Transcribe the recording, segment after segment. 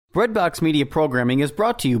Breadbox Media Programming is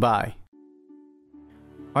brought to you by...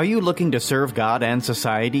 Are you looking to serve God and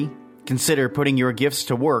society? Consider putting your gifts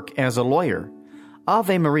to work as a lawyer.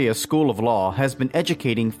 Ave Maria School of Law has been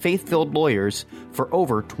educating faith-filled lawyers for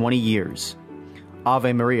over 20 years.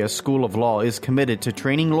 Ave Maria School of Law is committed to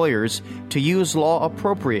training lawyers to use law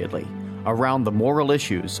appropriately around the moral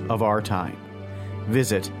issues of our time.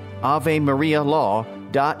 Visit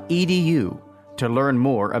avemarialaw.edu to learn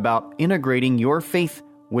more about integrating your faith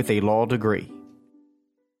with a law degree.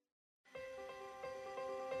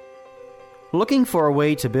 Looking for a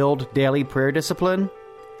way to build daily prayer discipline?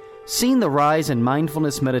 Seen the rise in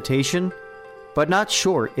mindfulness meditation, but not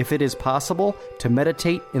sure if it is possible to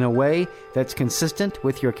meditate in a way that's consistent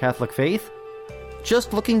with your Catholic faith?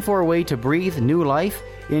 Just looking for a way to breathe new life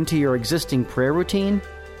into your existing prayer routine?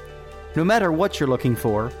 No matter what you're looking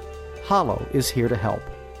for, Hallow is here to help.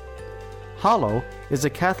 Hallow is a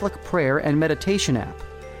Catholic prayer and meditation app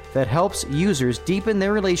that helps users deepen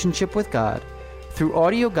their relationship with God through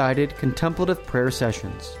audio-guided contemplative prayer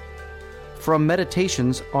sessions. From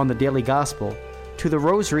meditations on the daily gospel to the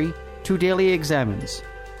rosary to daily examines,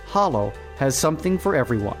 Hallow has something for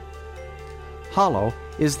everyone. Hallow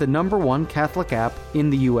is the #1 Catholic app in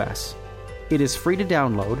the U.S. It is free to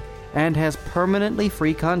download and has permanently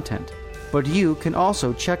free content, but you can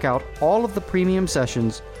also check out all of the premium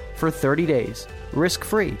sessions for 30 days,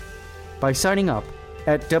 risk-free, by signing up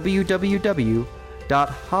at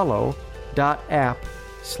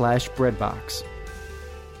www.hallow.app/breadbox.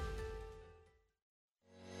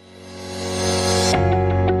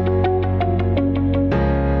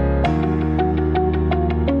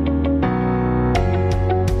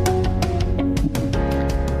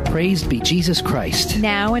 Praised be Jesus Christ.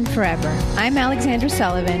 Now and forever. I'm Alexandra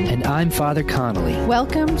Sullivan. And I'm Father Connolly.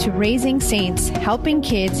 Welcome to Raising Saints, helping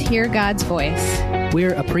kids hear God's voice.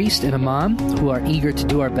 We're a priest and a mom who are eager to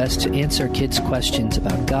do our best to answer kids' questions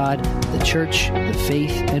about God, the church, the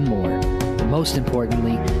faith, and more. But most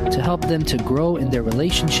importantly, to help them to grow in their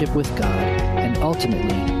relationship with God and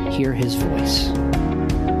ultimately hear His voice.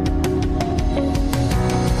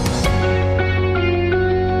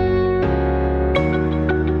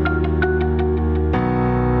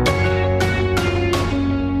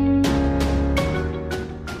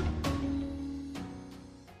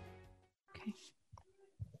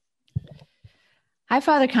 Hi,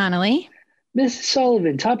 Father Connolly. Mrs.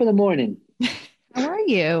 Sullivan, top of the morning. How are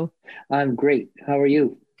you? I'm great. How are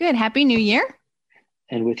you? Good. Happy New Year.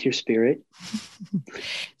 And with your spirit.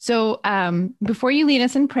 So before you lead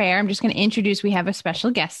us in prayer, I'm just going to introduce, we have a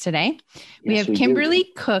special guest today. We have Kimberly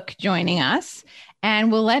Cook joining us,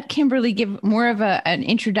 and we'll let Kimberly give more of an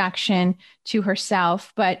introduction to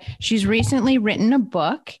herself, but she's recently written a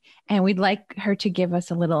book, and we'd like her to give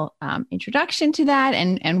us a little introduction to that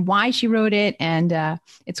and why she wrote it. And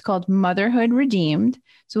it's called Motherhood Redeemed.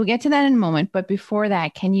 So we'll get to that in a moment. But before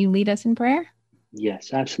that, can you lead us in prayer?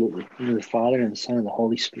 Yes, absolutely. In the name of the Father, and the Son, and the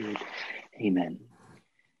Holy Spirit. Amen.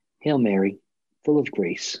 Hail Mary, full of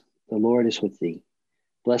grace, the Lord is with thee.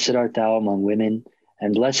 Blessed art thou among women,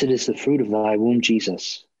 and blessed is the fruit of thy womb,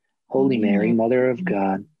 Jesus. Holy Mary, Mother of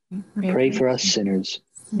God, pray for us sinners,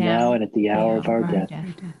 now and at the hour of our death.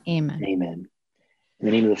 Amen. Amen. In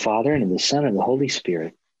the name of the Father, and of the Son, and of the Holy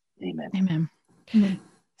Spirit. Amen. Amen.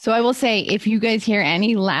 So I will say, if you guys hear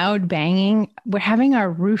any loud banging, we're having our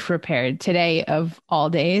roof repaired today of all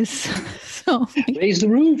days. So raise the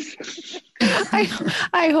roof.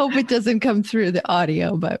 I hope it doesn't come through the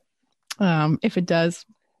audio, but if it does,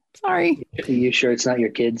 sorry. Are you sure it's not your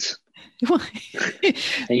kids? And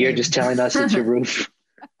you're just telling us it's your roof?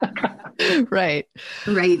 Right.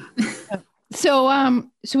 So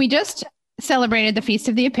we just celebrated the Feast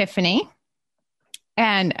of the Epiphany,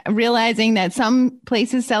 and realizing that some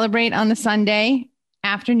places celebrate on the Sunday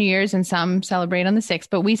after New Year's and some celebrate on the 6th,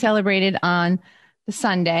 but we celebrated on the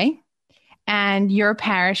Sunday, and your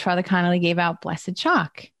parish, Father Connolly, gave out blessed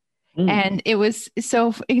chalk. And it was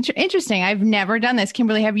so interesting. I've never done this.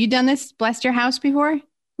 Kimberly, have you done this, blessed your house before?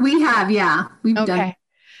 We have, yeah. We've done.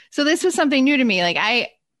 So this was something new to me. Like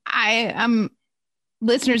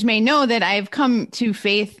listeners may know that I've come to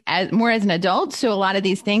faith as an adult. So a lot of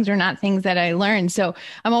these things are not things that I learned. So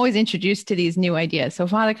I'm always introduced to these new ideas. So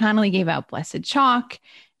Father Connolly gave out blessed chalk,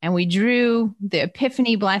 and we drew the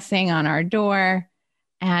Epiphany blessing on our door.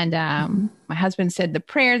 And my husband said the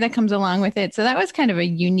prayer that comes along with it. So that was kind of a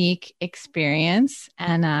unique experience,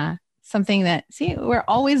 and something that, we're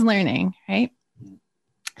always learning, right?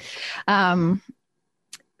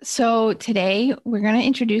 So today we're going to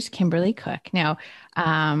introduce Kimberly Cook. Now,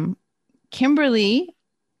 Kimberly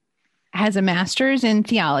has a master's in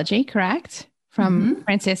theology, correct? from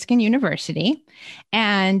Franciscan University,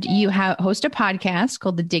 and you host a podcast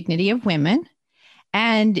called The Dignity of Women.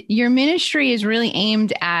 And your ministry is really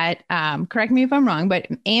aimed at, correct me if I'm wrong, but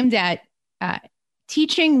aimed at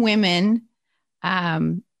teaching women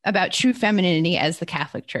about true femininity as the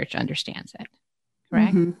Catholic Church understands it.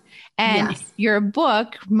 Correct? And yes. Your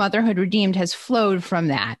book, Motherhood Redeemed, has flowed from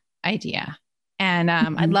that idea. And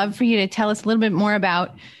I'd love for you to tell us a little bit more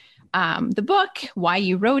about the book, why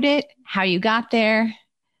you wrote it, how you got there,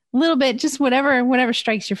 a little bit, just whatever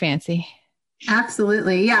strikes your fancy.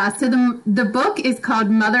 Absolutely. Yeah. So the book is called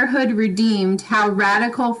Motherhood Redeemed, How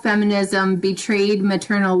Radical Feminism Betrayed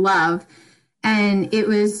Maternal Love. And it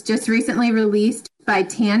was just recently released by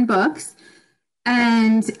Tan Books.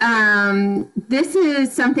 And this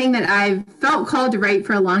is something that I've felt called to write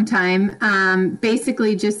for a long time.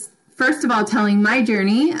 Basically, just first of all, telling my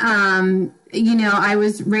journey. I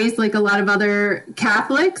was raised like a lot of other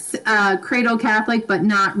Catholics, cradle Catholic, but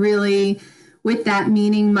not really with that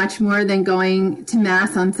meaning much more than going to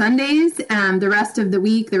Mass on Sundays. The rest of the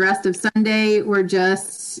week, the rest of Sunday, were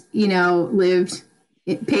just, lived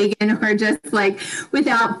pagan or just like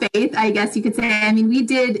without faith, I guess you could say. I mean,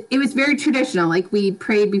 it was very traditional. Like we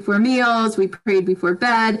prayed before meals, we prayed before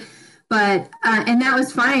bed, but, and that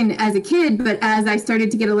was fine as a kid. But as I started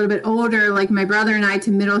to get a little bit older, like my brother and I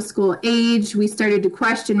to middle school age, we started to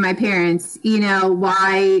question my parents,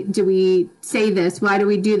 why do we say this? Why do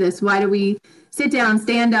we do this? Why do we sit down,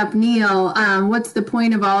 stand up, kneel? What's the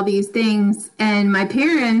point of all these things? And my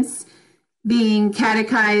parents, being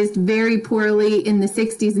catechized very poorly in the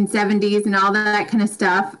 60s and 70s and all that kind of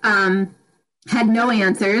stuff, had no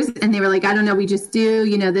answers. And they were like, I don't know, we just do,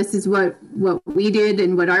 this is what we did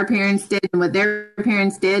and what our parents did and what their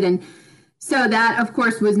parents did. And so that, of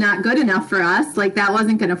course, was not good enough for us. Like that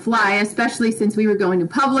wasn't going to fly, especially since we were going to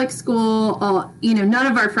public school. None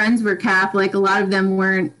of our friends were Catholic. A lot of them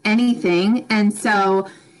weren't anything. And so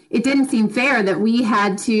it didn't seem fair that we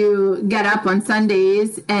had to get up on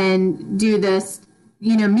Sundays and do this,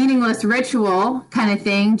 meaningless ritual kind of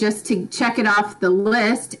thing just to check it off the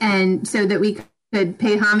list, and so that we could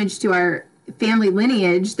pay homage to our family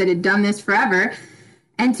lineage that had done this forever.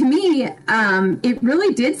 And to me, it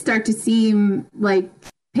really did start to seem like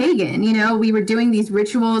pagan. We were doing these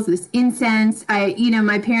rituals, this incense.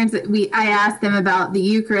 My parents, I asked them about the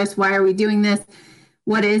Eucharist. Why are we doing this?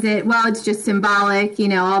 What is it? Well, it's just symbolic,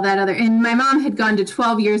 all that other. And my mom had gone to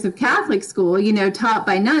 12 years of Catholic school, taught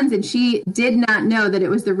by nuns, and she did not know that it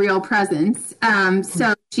was the real presence.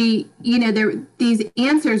 So she, these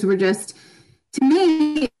answers were just, to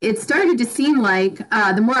me, it started to seem like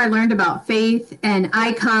the more I learned about faith and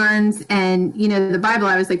icons and, the Bible,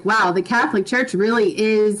 I was like, wow, the Catholic Church really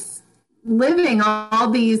is living all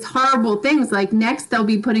these horrible things. Like next they'll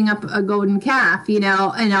be putting up a golden calf, and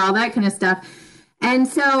all that kind of stuff. And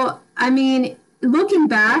so, I mean, looking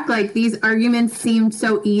back, like these arguments seemed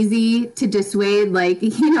so easy to dissuade. Like,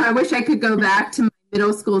 I wish I could go back to my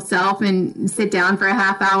middle school self and sit down for a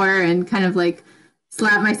half hour and kind of like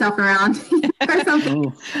slap myself around or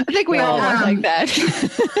something. I think we all want like that.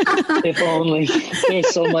 If only.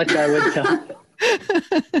 There's so much I would tell.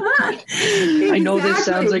 I know this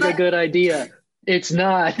sounds like a good idea. It's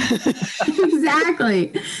not.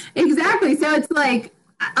 Exactly. So it's like,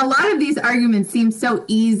 a lot of these arguments seem so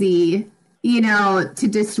easy, to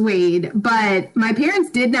dissuade, but my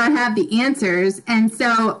parents did not have the answers. And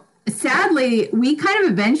so sadly, we kind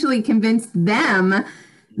of eventually convinced them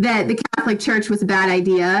that the Catholic Church was a bad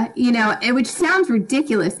idea, which sounds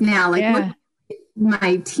ridiculous now. Like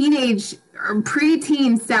my teenage or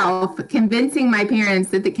preteen self convincing my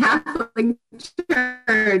parents that the Catholic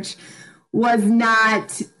Church was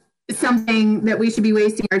not something that we should be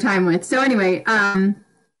wasting our time with. So anyway,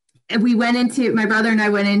 my brother and I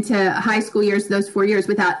went into high school years, those 4 years,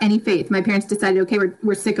 without any faith. My parents decided, okay,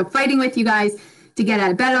 we're sick of fighting with you guys to get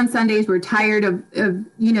out of bed on Sundays. We're tired of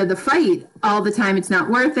the fight all the time. It's not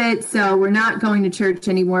worth it. So we're not going to church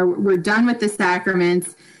anymore. We're done with the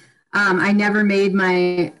sacraments. I never made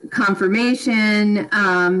my confirmation.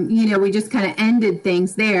 We just kind of ended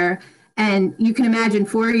things there. And you can imagine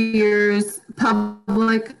 4 years,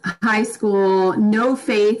 public high school, no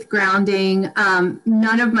faith grounding,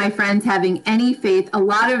 none of my friends having any faith, a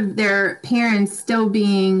lot of their parents still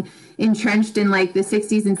being entrenched in like the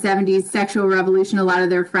 60s and 70s sexual revolution. A lot of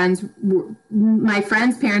their friends, my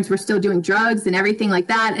friends' parents were still doing drugs and everything like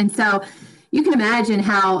that. And so you can imagine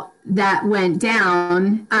how that went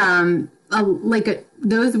down.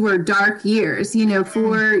 Those were dark years,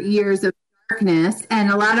 4 years of darkness. And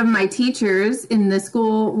a lot of my teachers in the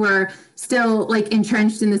school were still like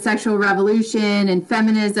entrenched in the sexual revolution and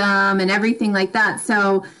feminism and everything like that.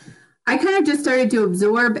 So I kind of just started to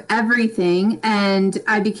absorb everything, and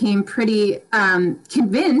I became pretty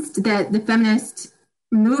convinced that the feminist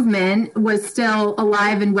movement was still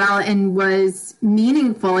alive and well and was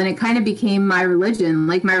meaningful, and it kind of became my religion,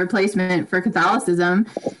 like my replacement for Catholicism.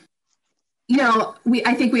 You know,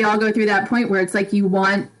 I think we all go through that point where it's like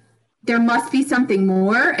there must be something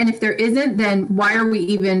more, and if there isn't, then why are we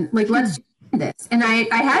even, like, let's end this. And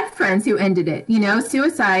I had friends who ended it, you know,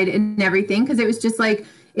 suicide and everything, because it was just like,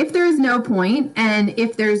 if there is no point, and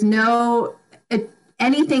if there's no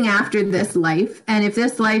anything after this life, and if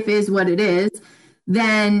this life is what it is,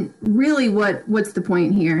 then really what's the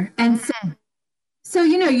point here? And so,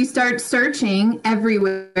 you know, you start searching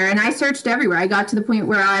everywhere, and I searched everywhere. I got to the point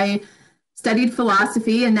where I studied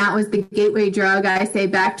philosophy, and that was the gateway drug, I say,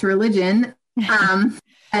 back to religion.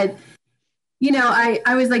 You know,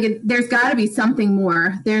 I was like, there's got to be something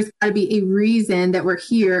more. There's got to be a reason that we're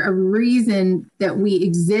here, a reason that we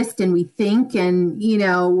exist and we think, and, you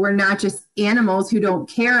know, we're not just animals who don't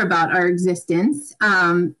care about our existence.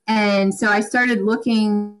 And so I started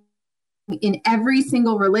looking in every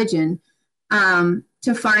single religion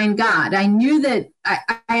to find God. I knew that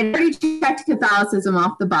I had already checked Catholicism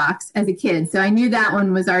off the box as a kid, so I knew that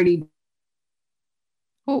one was already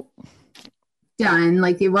done.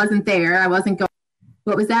 Like, it wasn't there. I wasn't going.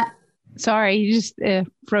 What was that? Sorry, you just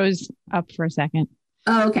froze up for a second.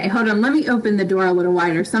 Oh, okay. Hold on. Let me open the door a little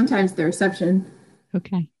wider. Sometimes the reception.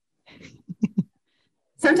 Okay.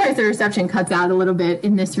 Sometimes the reception cuts out a little bit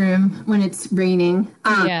in this room when it's raining.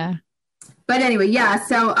 Yeah. But anyway, yeah.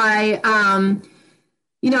 So I,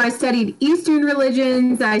 you know, I studied Eastern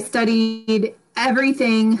religions. I studied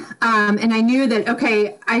everything. And I knew that,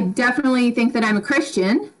 okay, I definitely think that I'm a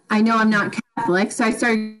Christian. I know I'm not Catholic. So I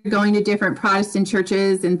started going to different Protestant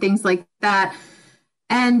churches and things like that.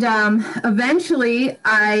 And eventually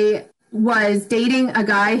I was dating a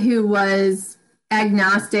guy who was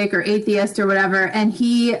agnostic or atheist or whatever. And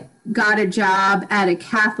he got a job at a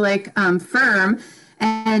Catholic firm.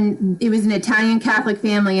 And it was an Italian Catholic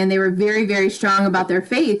family, and they were very, very strong about their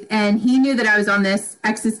faith. And he knew that I was on this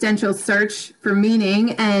existential search for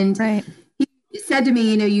meaning. And he said to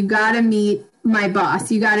me, you know, you got to meet my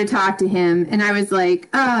boss. You got to talk to him. And I was like,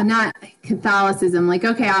 oh, not Catholicism. Like,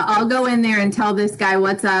 okay, I'll go in there and tell this guy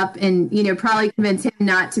what's up, and, you know, probably convince him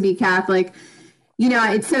not to be Catholic. You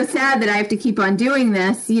know, it's so sad that I have to keep on doing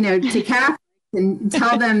this, you know, to Catholics and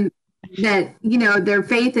tell them that, you know, their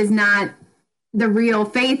faith is not the real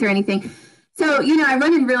faith or anything. So, you know, I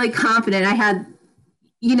went in really confident. I had,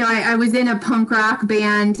 you know, I was in a punk rock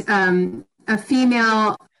band, a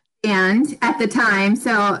female band at the time.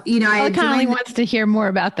 So, you know, I Connolly wants to hear more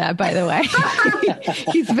about that, by the way.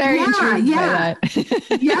 He's very intrigued by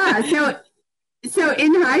that. Yeah. So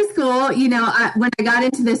in high school, you know, when I got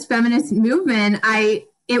into this feminist movement,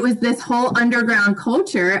 it was this whole underground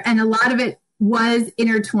culture, and a lot of it was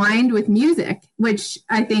intertwined with music, which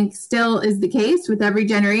I think still is the case with every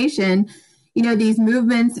generation. You know, these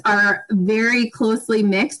movements are very closely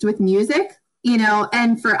mixed with music, you know,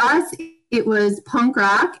 and for us, it was punk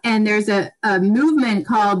rock. And there's a movement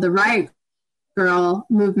called the Riot Girl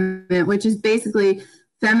movement, which is basically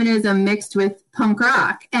feminism mixed with punk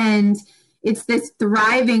rock. And it's this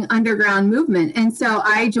thriving underground movement. And so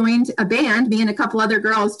I joined a band, me and a couple other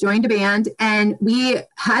girls joined a band, and we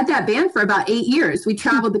had that band for about 8 years. We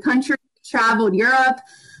traveled the country, traveled Europe.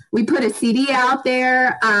 We put a CD out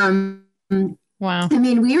there. Wow. I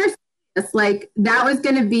mean, we were just like, that was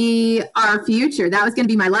going to be our future. That was going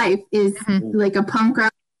to be my life, is like a punk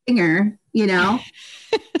rock singer, you know?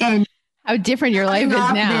 And how different your life is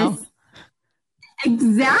now.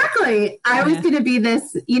 Exactly. I was going to be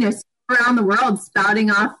this, you know, around the world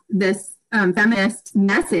spouting off this feminist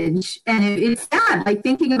message. And it's sad, like,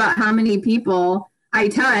 thinking about how many people I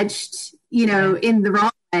touched, you know, in the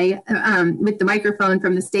wrong way, with the microphone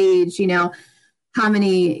from the stage, you know, how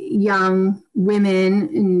many young women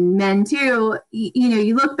and men too, you know,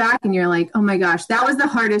 you look back and you're like, oh my gosh, that was the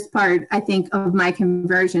hardest part, I think, of my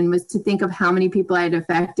conversion, was to think of how many people I had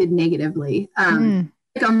affected negatively. Like,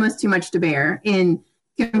 almost too much to bear in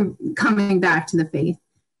coming back to the faith.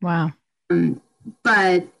 Wow.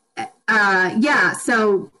 But yeah,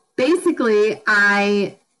 so basically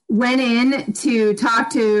I went in to talk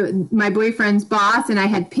to my boyfriend's boss, and I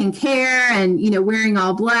had pink hair and, you know, wearing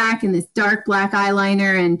all black and this dark black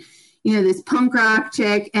eyeliner and, you know, this punk rock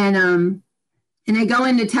chick. And I go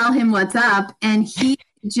in to tell him what's up, and he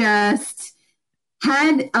just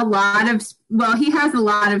had he has a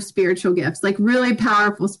lot of spiritual gifts, like really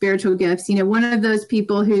powerful spiritual gifts. You know, one of those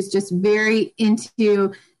people who's just very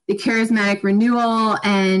into the charismatic renewal,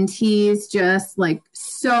 and he's just like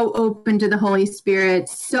so open to the Holy Spirit,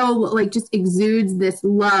 so like just exudes this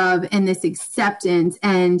love and this acceptance,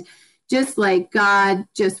 and just like God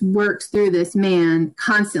just works through this man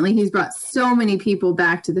constantly. He's brought so many people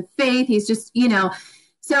back to the faith. He's just,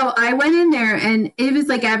 so I went in there and it was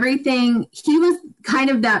like everything. He was kind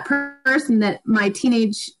of that person that my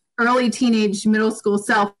early teenage, middle school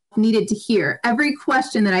self needed to hear. Every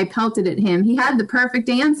question that I pelted at him, he had the perfect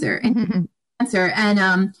answer. And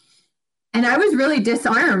I was really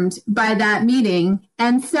disarmed by that meeting.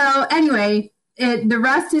 And so anyway, the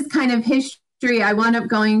rest is kind of history. I wound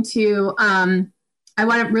up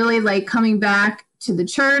really like coming back to the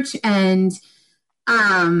church, and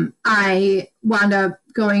I wound up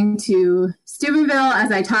going to Steubenville,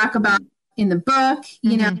 as I talk about in the book,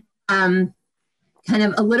 kind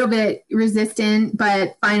of a little bit resistant,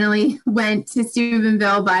 but finally went to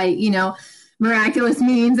Steubenville by, miraculous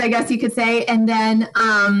means, I guess you could say. And then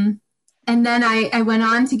I went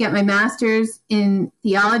on to get my master's in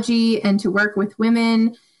theology and to work with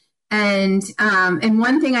women. And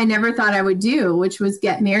one thing I never thought I would do, which was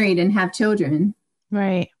get married and have children.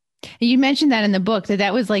 Right. You mentioned that in the book,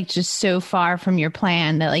 that was like just so far from your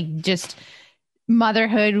plan, that like just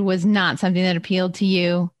motherhood was not something that appealed to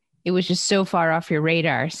you. It was just so far off your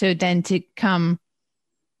radar. So then to come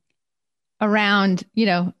around,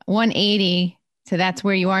 180, so that's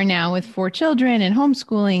where you are now with 4 children and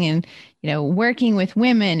homeschooling and, working with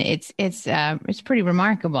women. It's pretty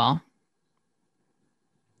remarkable.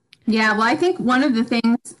 Yeah, well, I think one of the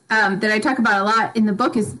things that I talk about a lot in the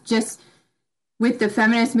book is just with the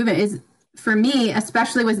feminist movement is, for me,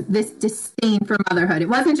 especially, was this disdain for motherhood. It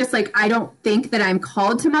wasn't just like, I don't think that I'm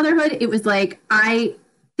called to motherhood. It was like, I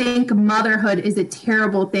think motherhood is a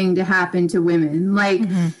terrible thing to happen to women. Like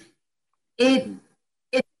it's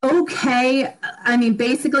okay. I mean,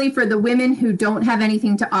 basically for the women who don't have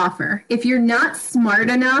anything to offer, if you're not smart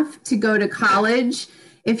enough to go to college,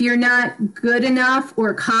 if you're not good enough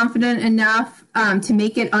or confident enough to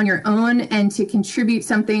make it on your own and to contribute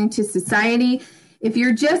something to society, if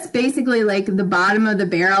you're just basically like the bottom of the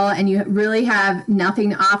barrel and you really have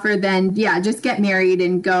nothing to offer, then yeah, just get married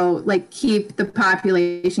and go, like, keep the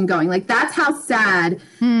population going. Like, that's how sad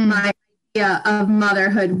my idea of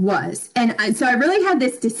motherhood was. And so I really had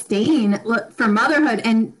this disdain for motherhood,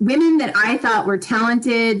 and women that I thought were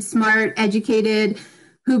talented, smart, educated,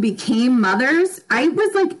 who became mothers, I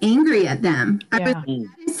was like angry at them. I was like, that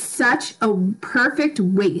is such a perfect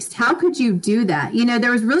waste. How could you do that?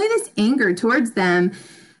 There was really this anger towards them.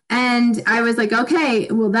 And I was like, okay,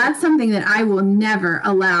 well, that's something that I will never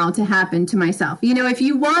allow to happen to myself. If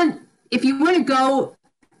you want to go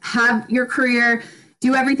have your career,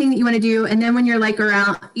 do everything that you want to do, and then when you're like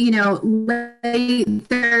around, late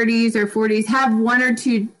 30s or 40s, have 1 or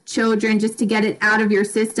 2 children just to get it out of your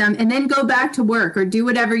system, and then go back to work or do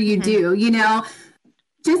whatever you do,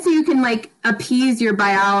 just so you can like appease your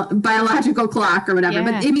biological clock or whatever. Yeah.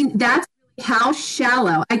 But I mean, that's how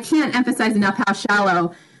shallow, I can't emphasize enough how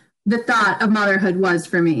shallow the thought of motherhood was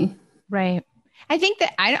for me. Right. I think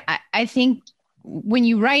that I think when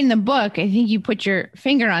you write in the book, I think you put your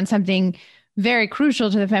finger on something very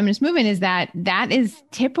crucial to the feminist movement, is that is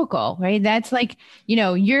typical, right? That's like,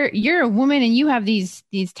 you're a woman and you have these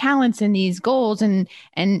talents and these goals, and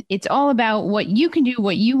it's all about what you can do,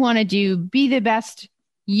 what you want to do, be the best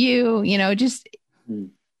just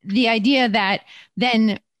the idea that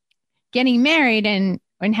then getting married and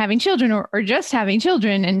having children or just having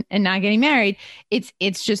children and not getting married,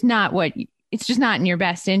 it's just not in your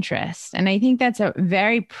best interest. And I think that's a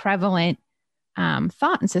very prevalent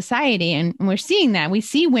thought in society. And we're seeing that. We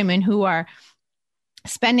see women who are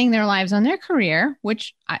spending their lives on their career,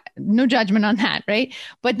 which no judgment on that, right?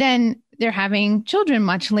 But then they're having children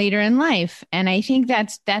much later in life. And I think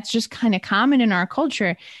that's just kind of common in our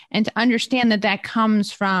culture. And to understand that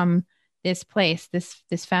comes from this place,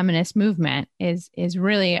 this feminist movement is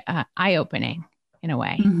really eye-opening in a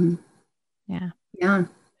way. Mm-hmm. Yeah. Yeah.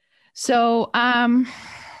 So I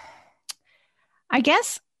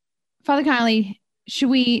guess, Father Connolly, should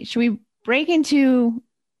we break into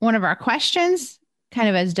one of our questions kind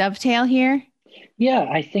of as dovetail here? Yeah,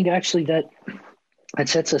 I think actually that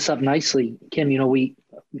sets us up nicely. Kim, we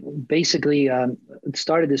basically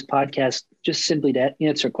started this podcast just simply to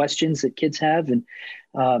answer questions that kids have. And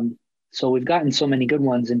so we've gotten so many good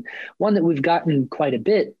ones. And one that we've gotten quite a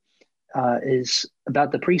bit is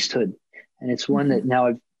about the priesthood. And it's one that now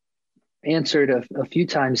I've answered a few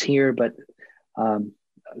times here, but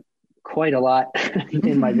quite a lot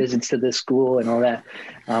in my visits to this school and all that.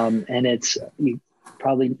 And it's,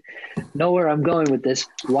 probably know where I'm going with this.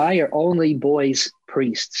 Why are only boys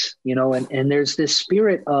priests? And there's this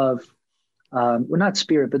spirit of, well, not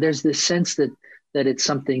spirit, but there's this sense that it's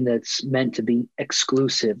something that's meant to be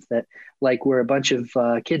exclusive, that like we're a bunch of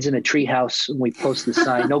kids in a treehouse and we post the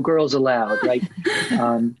sign, no girls allowed, right?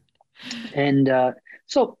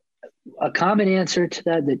 So a common answer to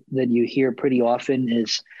that you hear pretty often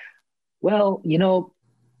is, well,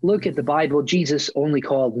 look at the Bible, Jesus only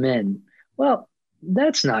called men. Well,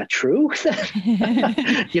 that's not true.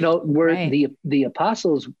 Right. The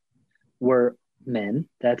apostles were men.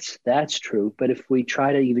 That's true. But if we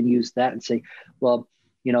try to even use that and say, well,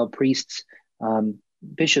 priests,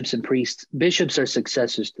 bishops are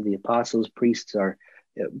successors to the apostles. Priests are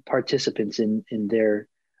participants in their,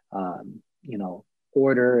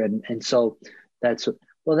 order. And so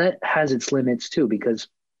that has its limits too, because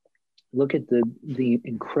look at the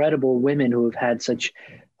incredible women who have had such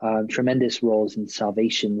tremendous roles in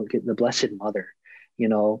salvation. Look at the Blessed Mother,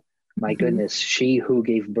 my goodness, she who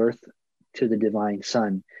gave birth to the divine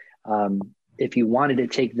Son. If you wanted to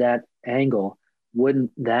take that angle,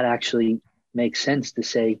 wouldn't that actually make sense to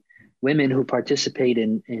say women who participate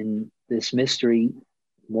in this mystery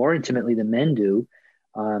more intimately than men do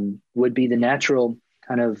would be the natural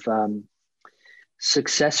kind of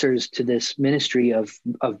successors to this ministry of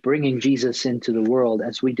bringing Jesus into the world,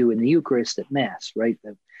 as we do in the Eucharist at Mass, right?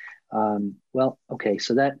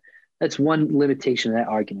 So that's one limitation of that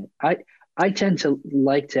argument. I tend to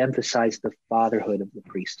like to emphasize the fatherhood of the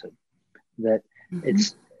priesthood, that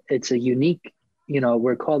it's a unique,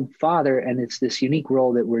 we're called father, and it's this unique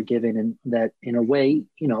role that we're given, and that in a way,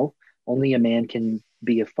 only a man can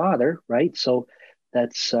be a father, right? So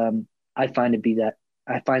that's I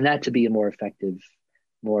find that to be a more effective,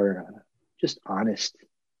 more just honest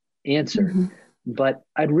answer. Mm-hmm. But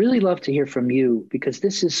I'd really love to hear from you, because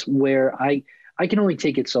this is where I can only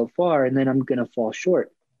take it so far, and then I'm going to fall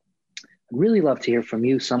short. I'd really love to hear from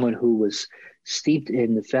you, someone who was steeped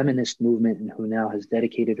in the feminist movement and who now has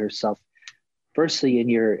dedicated herself, firstly in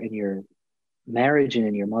your marriage and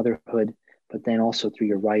in your motherhood, but then also through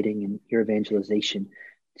your writing and your evangelization,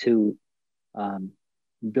 to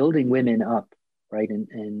building women up, right,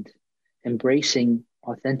 and embracing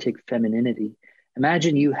authentic femininity.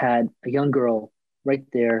 Imagine you had a young girl right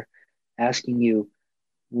there asking you,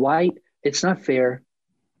 why it's not fair.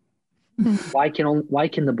 Why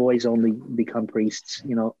can the boys only become priests?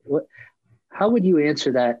 How would you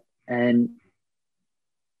answer that? And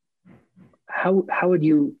how would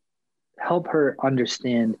you help her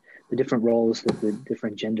understand the different roles that the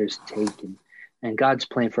different genders take, and God's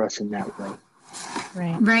plan for us in that way?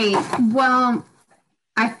 Right. Well,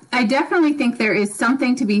 I definitely think there is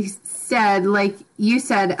something to be said, like you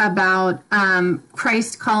said, about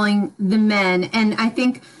Christ calling the men. And I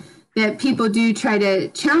think that people do try to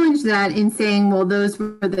challenge that in saying, well, those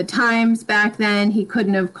were the times back then. He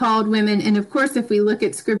couldn't have called women. And of course, if we look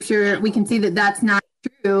at scripture, we can see that that's not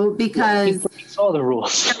true, because he breaks all the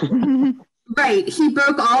rules. Right. He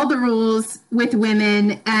broke all the rules with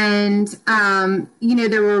women. And,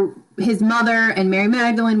 there were his mother and Mary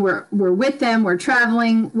Magdalene were with them, were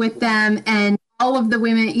traveling with them. And all of the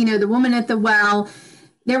women, the woman at the well,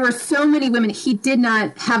 there were so many women. He did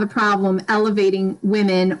not have a problem elevating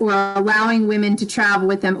women or allowing women to travel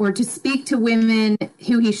with them or to speak to women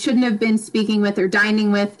who he shouldn't have been speaking with or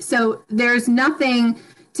dining with. So there's nothing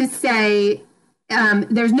to say.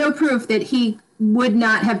 There's no proof that he would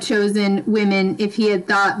not have chosen women if he had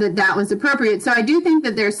thought that was appropriate. So I do think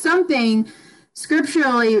that there's something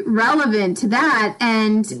scripturally relevant to that.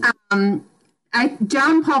 And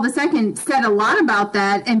John Paul II said a lot about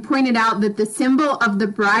that and pointed out that the symbol of the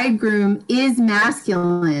bridegroom is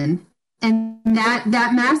masculine, and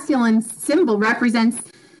that masculine symbol represents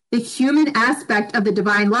the human aspect of the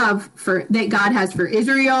divine love that God has for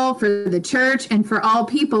Israel, for the church, and for all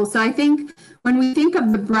people. So I think when we think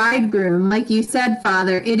of the bridegroom, like you said,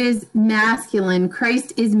 Father, it is masculine.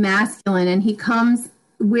 Christ is masculine, and he comes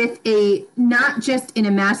with not just in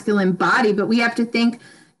a masculine body, but we have to think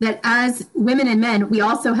that as women and men, we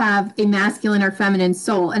also have a masculine or feminine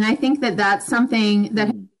soul. And I think that that's something that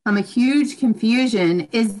has become a huge confusion,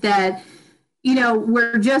 is that,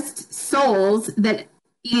 we're just souls that,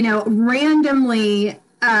 randomly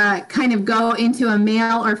kind of go into a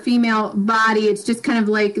male or female body. It's just kind of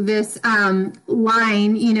like this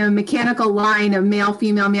line, mechanical line of male,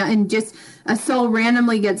 female, male, and just a soul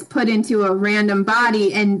randomly gets put into a random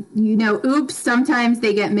body. And, oops, sometimes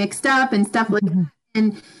they get mixed up and stuff like that.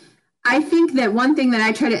 And I think that one thing that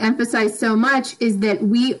I try to emphasize so much is that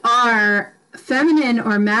we are feminine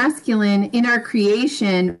or masculine in our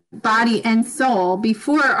creation, body and soul.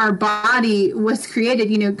 Before our body was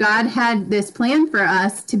created, God had this plan for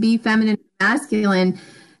us to be feminine and masculine,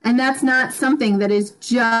 and that's not something that is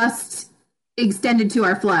just extended to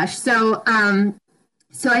our flesh. So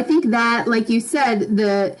I think that, like you said,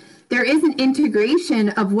 there is an integration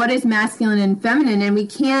of what is masculine and feminine, and we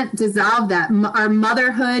can't dissolve that. Our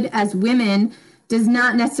motherhood as women does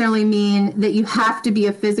not necessarily mean that you have to be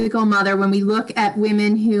a physical mother. When we look at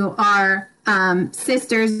women who are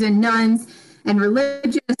sisters and nuns and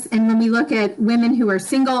religious, and when we look at women who are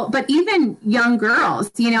single, but even young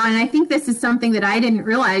girls, and I think this is something that I didn't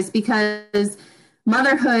realize, because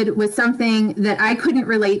motherhood was something that I couldn't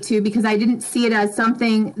relate to because I didn't see it as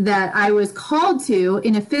something that I was called to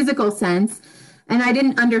in a physical sense, and I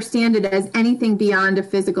didn't understand it as anything beyond a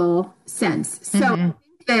physical sense. So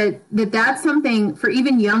I think that's something for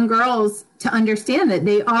even young girls to understand, that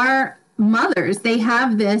they are mothers. They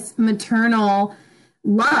have this maternal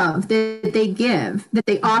love that they give, that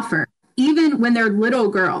they offer. Even when they're little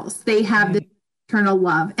girls, they have this maternal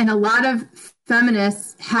love. And a lot of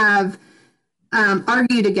feminists have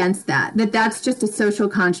argued against that's just a social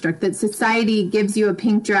construct, that society gives you a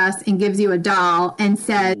pink dress and gives you a doll and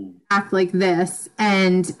says, act like this.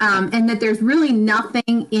 And that there's really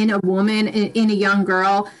nothing in a woman, in a young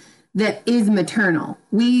girl, that is maternal.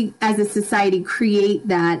 We as a society create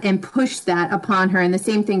that and push that upon her, and the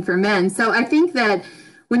same thing for men. So I think that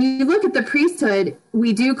when you look at the priesthood,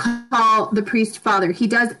 we do call the priest father. He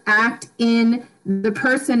does act in the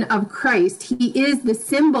person of Christ. He is the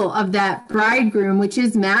symbol of that bridegroom, which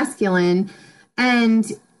is masculine. And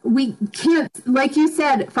we can't, like you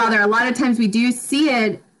said, Father, a lot of times we do see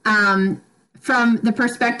it from the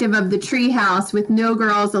perspective of the treehouse with no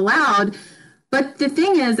girls allowed. But the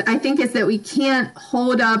thing is, I think, is that we can't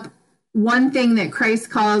hold up one thing that Christ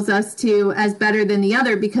calls us to as better than the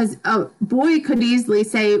other, because a boy could easily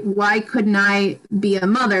say, why couldn't I be a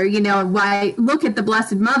mother? Why look at the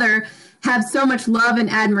Blessed Mother, have so much love and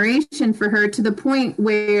admiration for her to the point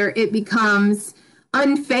where it becomes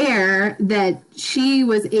unfair that she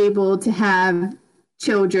was able to have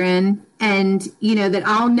children, and, that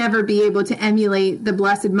I'll never be able to emulate the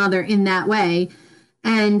Blessed Mother in that way.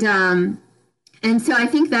 And so I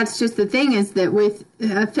think that's just the thing, is that with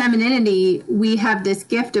femininity, we have this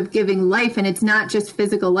gift of giving life, and it's not just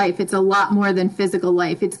physical life. It's a lot more than physical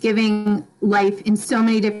life. It's giving life in so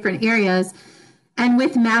many different areas. And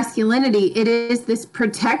with masculinity, it is this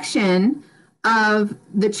protection of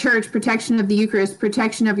the church, protection of the Eucharist,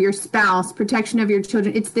 protection of your spouse, protection of your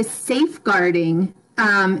children. It's this safeguarding.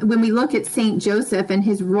 When we look at Saint Joseph and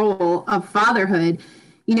his role of fatherhood,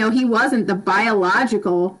 he wasn't the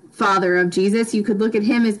biological father of Jesus. You could look at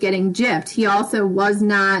him as getting gypped. He also was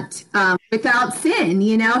not without sin.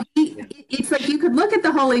 It's like you could look at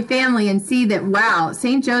the Holy Family and see that, wow,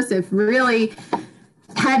 Saint Joseph really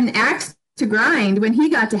had an axe to grind when he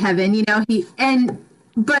got to heaven.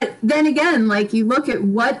 But then again, like, you look at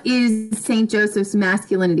what is Saint Joseph's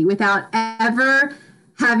masculinity without ever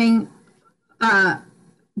having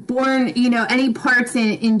born, any parts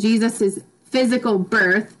in Jesus's physical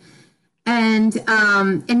birth. And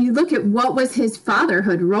you look at what was his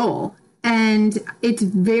fatherhood role, and it's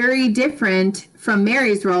very different from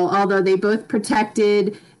Mary's role, although they both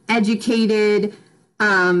protected, educated,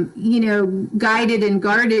 guided and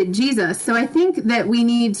guarded Jesus. So I think that we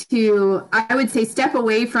need to, I would say, step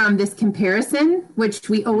away from this comparison, which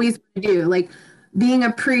we always do, like being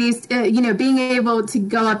a priest, being able to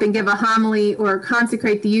go up and give a homily or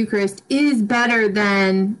consecrate the Eucharist is better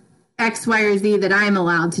than X, Y, or Z that I'm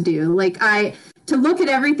allowed to do. To look at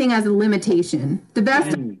everything as a limitation. The best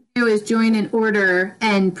I can do is join an order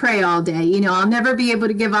and pray all day. I'll never be able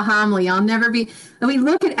to give a homily. We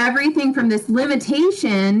look at everything from this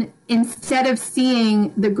limitation instead of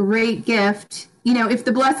seeing the great gift. If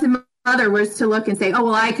the Blessed Mother was to look and say, oh,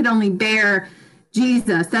 well, I could only bear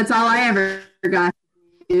Jesus. That's all I ever got.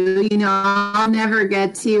 I'll never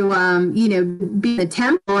get to, be in the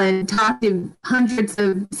temple and talk to hundreds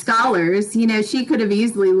of scholars. She could have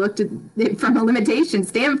easily looked at it from a limitation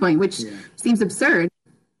standpoint, which seems absurd.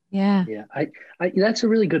 Yeah. Yeah. I that's a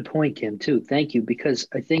really good point, Kim, too. Thank you. Because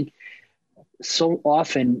I think so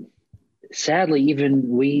often, sadly, even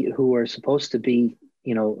we who are supposed to be,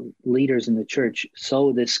 leaders in the church,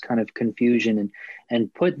 sow this kind of confusion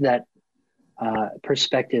and put that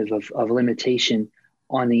perspective of limitation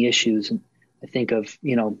on the issues. And I think of,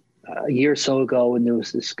 a year or so ago when there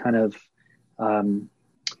was this kind of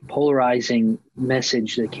polarizing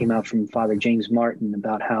message that came out from Father James Martin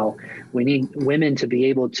about how we need women to be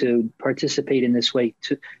able to participate in this way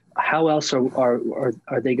how else are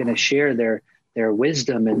they going to share their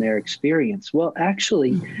wisdom and their experience? Well,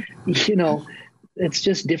 actually, it's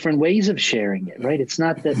just different ways of sharing it, right? It's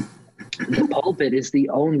not that the pulpit is the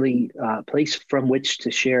only place from which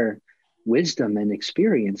to share wisdom and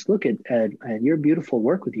experience. Look at your beautiful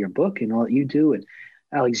work with your book and all that you do, and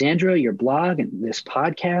Alexandra, your blog and this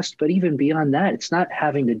podcast. But even beyond that, it's not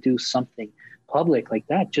having to do something public like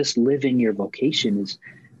that. Just living your vocation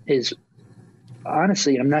is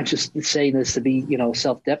honestly, I'm not just saying this to be,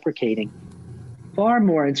 self-deprecating, far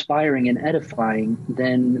more inspiring and edifying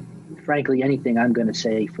than, frankly, anything I'm going to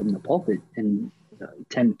say from the pulpit in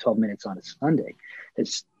 10, 12 minutes on a Sunday.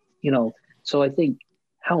 It's, so I think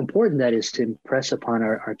how important that is to impress upon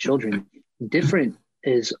our children. Different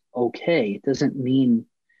is okay. It doesn't mean,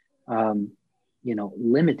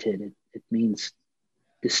 limited. It means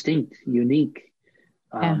distinct, unique.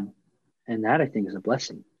 And that, I think, is a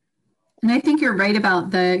blessing. And I think you're right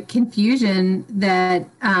about the confusion that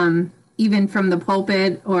even from the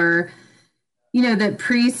pulpit or, that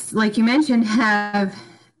priests, like you mentioned, have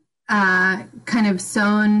kind of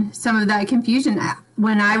sown some of that confusion.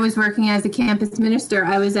 When I was working as a campus minister,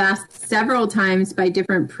 I was asked several times by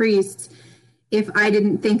different priests if I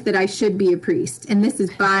didn't think that I should be a priest. And this is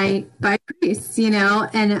by priests,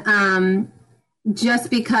 and just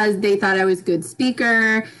because they thought I was a good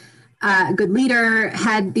speaker, a good leader,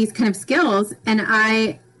 had these kind of skills. And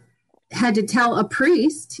I had to tell a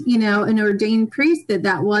priest, an ordained priest,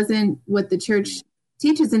 that wasn't what the church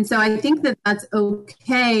teaches. And so I think that that's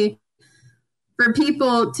okay for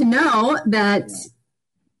people to know that,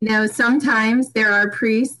 sometimes there are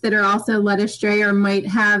priests that are also led astray or might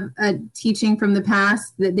have a teaching from the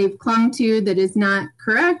past that they've clung to that is not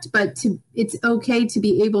correct, but it's okay to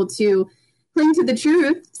be able to cling to the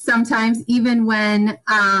truth sometimes, even when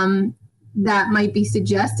that might be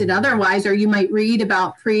suggested otherwise, or you might read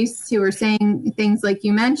about priests who are saying things like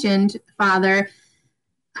you mentioned, Father.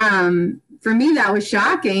 For me, that was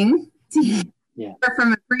shocking to hear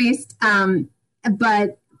from a priest.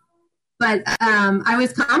 But I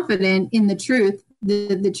was confident in the truth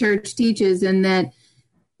that the church teaches, and that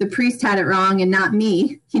the priest had it wrong and not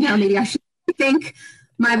me. Maybe I should think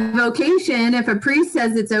my vocation if a priest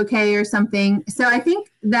says it's okay or something. So I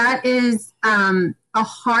think that is a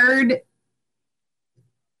hard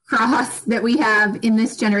cross that we have in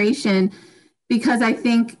this generation, because I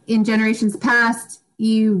think in generations past,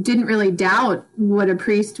 you didn't really doubt what a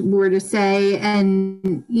priest were to say.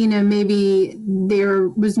 And, maybe there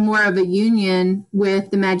was more of a union with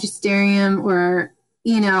the magisterium or,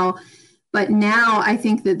 but now I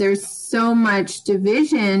think that there's so much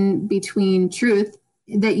division between truth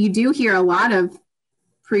that you do hear a lot of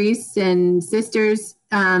priests and sisters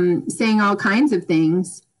saying all kinds of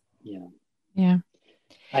things. Yeah.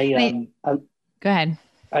 Go ahead.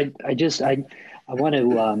 I want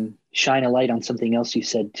to shine a light on something else you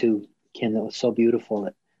said too, Kim, that was so beautiful.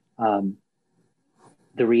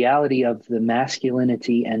 The reality of the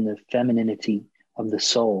masculinity and the femininity of the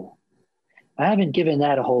soul. I haven't given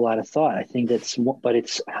that a whole lot of thought. I think but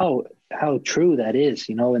it's how true that is,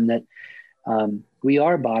 and that we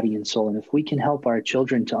are body and soul. And if we can help our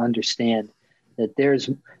children to understand that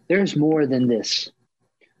there's more than this,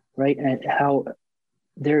 right? And how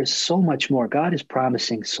there's so much more. God is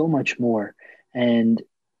promising so much more. And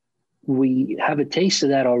we have a taste of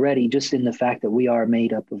that already, just in the fact that we are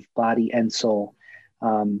made up of body and soul,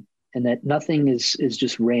 and that nothing is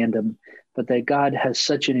just random, but that God has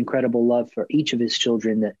such an incredible love for each of his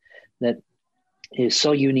children that is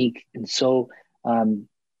so unique and so,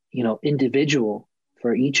 individual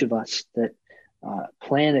for each of us, that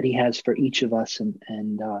plan that he has for each of us,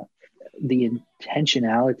 and the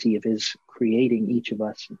intentionality of his creating each of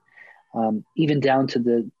us, even down to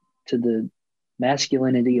the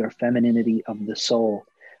masculinity or femininity of the soul.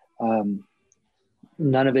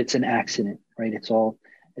 None of it's an accident, right? It's all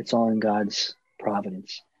in God's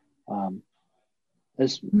providence.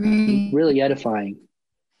 It's really edifying.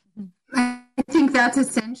 I think that's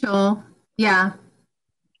essential. Yeah,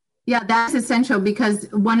 that's essential, because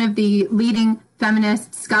one of the leading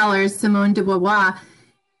feminist scholars, Simone de Beauvoir,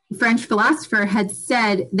 French philosopher, had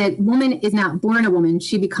said that woman is not born a woman,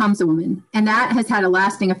 she becomes a woman. And that has had a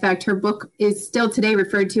lasting effect. Her book is still today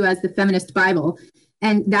referred to as the feminist Bible.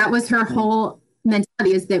 And that was her whole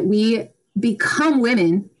mentality, is that we become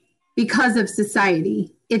women because of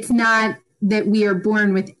society. It's not that we are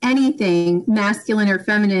born with anything masculine or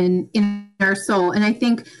feminine in our soul. And I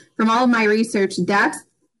think from all of my research, that's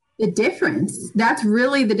the difference. That's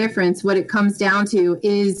really the difference. What it comes down to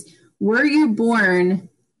is, were you born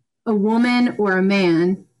a woman or a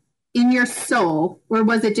man? in your soul, or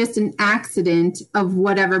was it just an accident of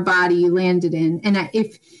whatever body you landed in? And I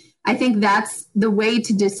think that's the way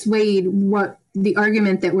to dissuade what the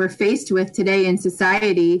argument that we're faced with today in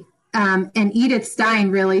society. And Edith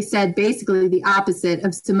Stein really said basically the opposite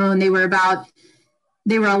of Simone. They were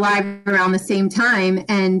alive around the same time.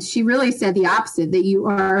 And she really said the opposite, that you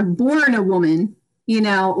are born a woman,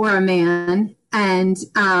 or a man, and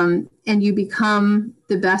you become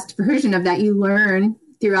the best version of that. You learn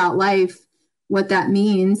throughout life what that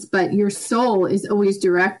means, but your soul is always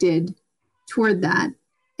directed toward that.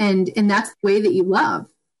 And that's the way that you love.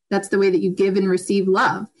 That's the way that you give and receive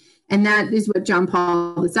love. And that is what John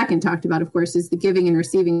Paul II talked about, of course, is the giving and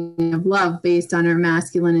receiving of love based on our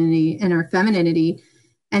masculinity and our femininity.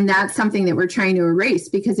 And that's something that we're trying to erase,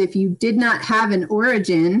 because if you did not have an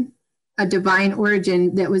origin, a divine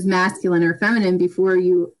origin that was masculine or feminine before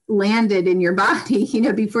you landed in your body,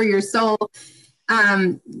 before your soul,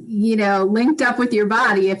 linked up with your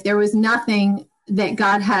body, if there was nothing that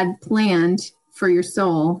God had planned for your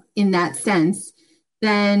soul in that sense,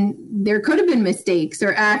 then there could have been mistakes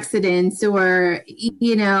or accidents, or,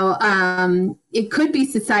 it could be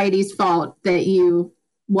society's fault that you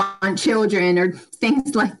want children or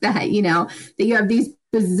things like that, that you have these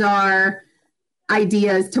bizarre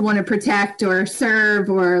ideas to want to protect or serve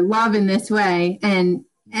or love in this way. And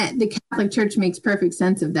the Catholic Church makes perfect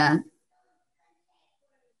sense of that.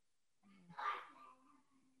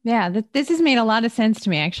 Yeah, this has made a lot of sense to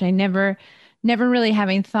me, actually. Never really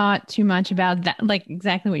having thought too much about that, like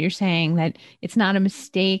exactly what you're saying, that it's not a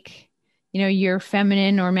mistake, you're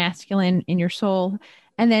feminine or masculine in your soul.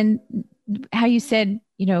 And then how you said,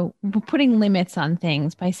 putting limits on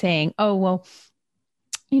things by saying, oh, well,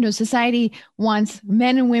 society wants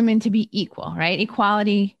men and women to be equal, right?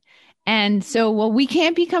 Equality. And so, well, we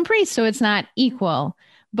can't become priests, so it's not equal,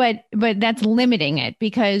 but that's limiting it,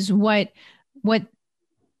 because what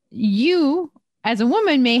you as a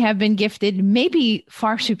woman may have been gifted may be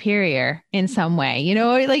far superior in some way,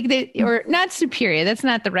 or not superior. That's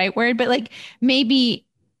not the right word, but like maybe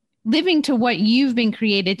living to what you've been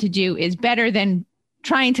created to do is better than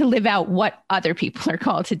trying to live out what other people are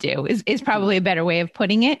called to do is probably a better way of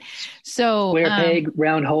putting it. So square peg,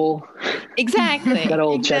 round hole. Exactly. That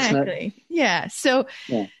old chestnut. Yeah. So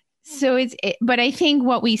but I think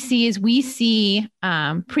what we see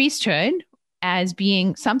priesthood as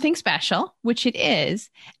being something special, which it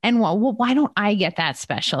is. And well, why don't I get that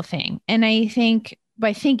special thing? And I think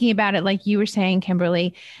by thinking about it, like you were saying,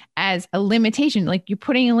 Kimberly, as a limitation, like you're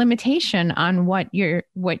putting a limitation on what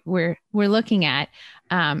we're looking at,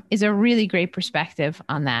 is a really great perspective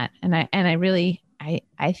on that. And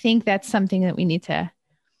I think that's something that we need to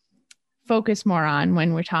focus more on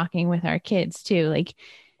when we're talking with our kids too. Like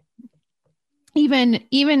even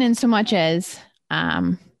in so much as,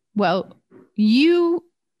 you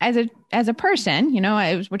as a person,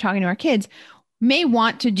 as we're talking to our kids, may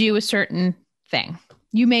want to do a certain thing.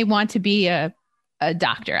 You may want to be a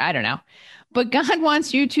doctor. I don't know. But God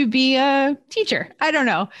wants you to be a teacher. I don't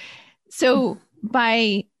know. So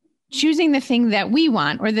by choosing the thing that we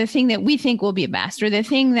want, or the thing that we think will be best, or the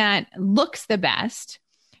thing that looks the best,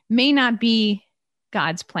 may not be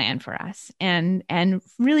God's plan for us. And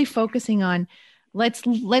really focusing on let's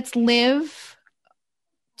live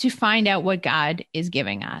to find out what God is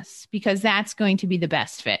giving us, because that's going to be the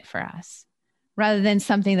best fit for us, rather than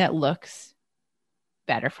something that looks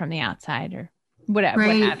better from the outside or whatever,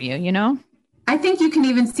 right. What have you, I think you can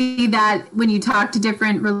even see that when you talk to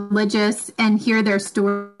different religious and hear their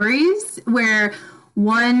stories, where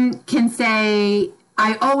one can say,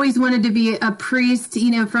 I always wanted to be a priest,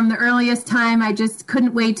 from the earliest time, I just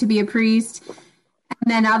couldn't wait to be a priest. And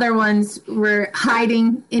then other ones were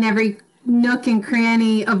hiding in every nook and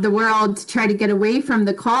cranny of the world to try to get away from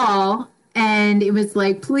the call. And it was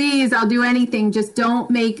like, please, I'll do anything. Just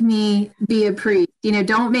don't make me be a priest.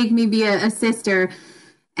 Don't make me be a sister.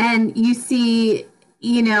 And you see,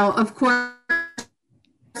 of course,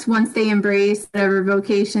 once they embrace whatever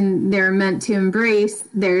vocation they're meant to embrace,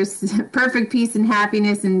 there's perfect peace and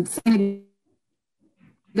happiness. And St.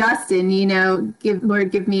 Augustine,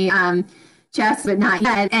 give me chest, but not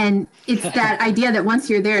yet. And it's that idea that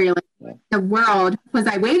once you're there, you're like, the world was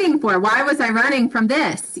I waiting for? Why was I running from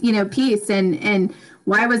this, peace? And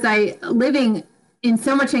why was I living in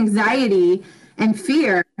so much anxiety and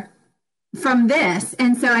fear from this?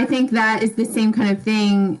 And so I think that is the same kind of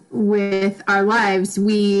thing with our lives.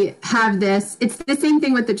 We have this, it's the same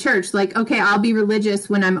thing with the church. Like, okay, I'll be religious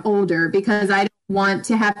when I'm older because I don't want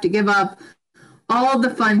to have to give up all the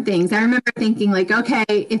fun things. I remember thinking like, okay,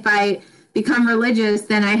 if I become religious,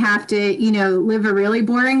 then I have to, live a really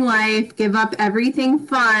boring life, give up everything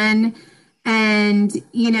fun. And,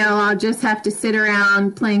 I'll just have to sit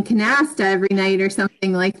around playing canasta every night or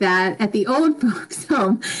something like that at the old folks'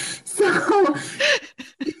 home. So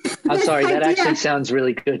I'm sorry, that actually sounds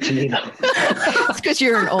really good to me, though. It's because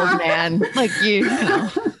you're an old man, like you know.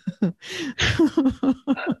 Who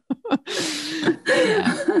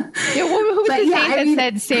was the saint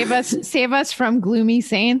that said, save us from gloomy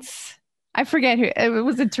saints? I forget who it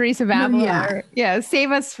was. It Teresa of Avila?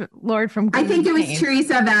 Save us, Lord, from gloomy I think it was saints.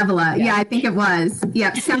 Teresa of Avila. Yeah, I think it was.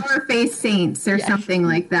 Yeah, sour-faced saints or something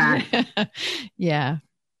like that. Yeah,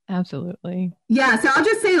 absolutely. Yeah, so I'll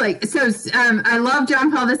just say, I love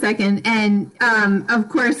John Paul II, and of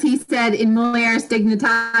course he said in Mulieris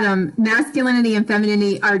Dignitatem, masculinity and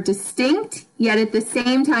femininity are distinct, yet at the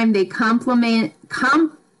same time they complete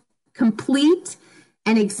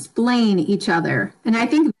and explain each other. And I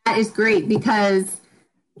think that is great because,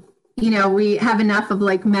 we have enough of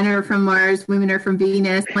men are from Mars, women are from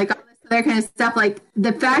Venus, all this other kind of stuff.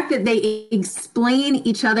 The fact that they explain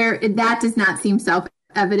each other, that does not seem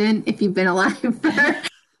self-evident if you've been alive for, a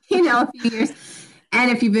few years and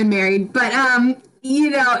if you've been married. But,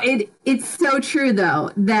 it's so true, though,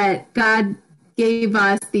 that God gave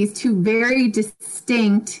us these two very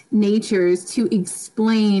distinct natures to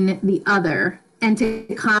explain the other and to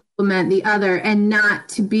complement the other and not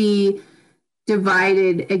to be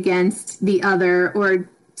divided against the other or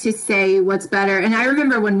to say what's better. And I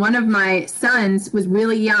remember when one of my sons was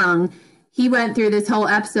really young, he went through this whole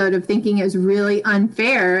episode of thinking it was really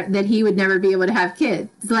unfair that he would never be able to have kids,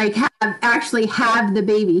 actually have the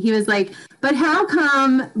baby. He was like, but how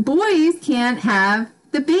come boys can't have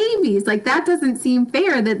the babies? That doesn't seem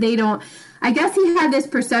fair that they don't. I guess he had this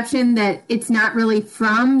perception that it's not really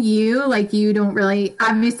from you. You don't really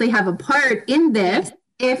obviously have a part in this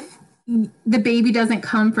if the baby doesn't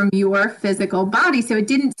come from your physical body. So it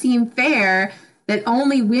didn't seem fair that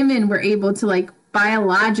only women were able to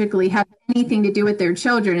biologically have anything to do with their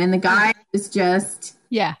children. And the guy was just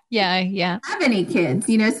have any kids,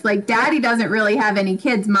 it's daddy doesn't really have any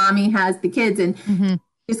kids. Mommy has the kids and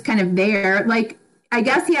just kind of there. I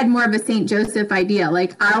guess he had more of a St. Joseph idea.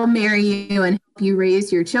 I'll marry you and help you raise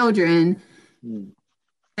your children,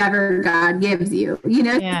 whatever God gives you. So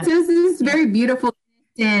this is very beautiful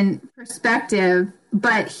in perspective,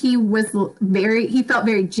 but he felt very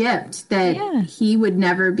gypped that he would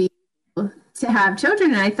never be able to have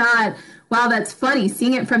children. And I thought, wow, that's funny,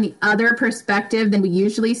 seeing it from the other perspective than we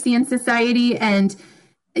usually see in society. And,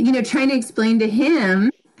 trying to explain to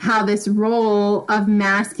him how this role of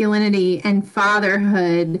masculinity and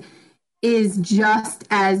fatherhood is just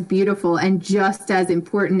as beautiful and just as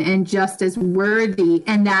important and just as worthy.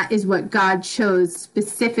 And that is what God chose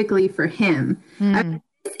specifically for him.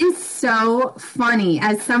 This is so funny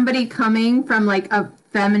as somebody coming from a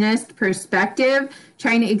feminist perspective,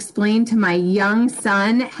 trying to explain to my young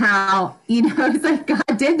son how, it's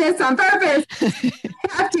God did this on purpose. I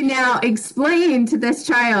have to now explain to this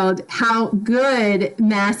child how good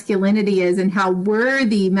masculinity is and how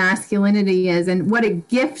worthy masculinity is and what a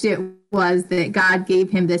gift it was that God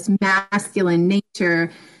gave him this masculine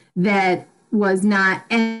nature that was not,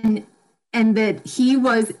 and that he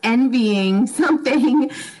was envying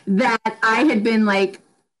something that I had been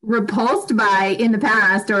repulsed by in the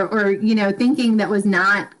past or thinking that was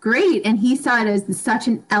not great. And he saw it as such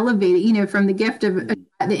an elevated, from the gift of the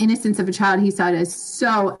innocence of a child, he saw it as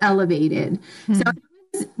so elevated. So it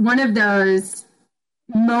was one of those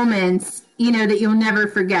moments, that you'll never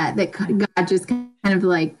forget, that God just kind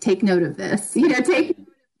of take note of this, take note of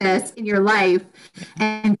this in your life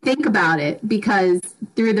and think about it, because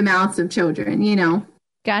through the mouths of children,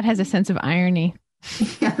 God has a sense of irony.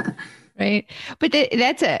 Yeah. Right. But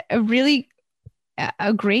that's a really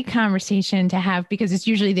a great conversation to have, because it's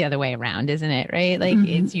usually the other way around, isn't it? Right.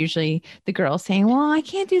 It's usually the girl saying, well, I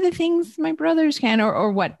can't do the things my brothers can,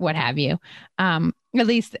 or what have you. At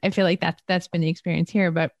least I feel like that's been the experience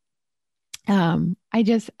here. But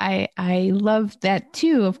I love that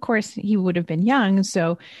too. Of course, he would have been young.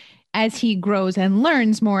 So as he grows and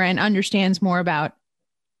learns more and understands more about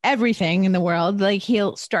everything in the world,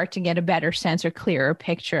 he'll start to get a better sense or clearer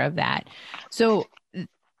picture of that. So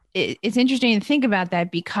it's interesting to think about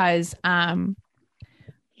that, because a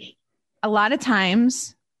lot of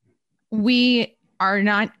times we are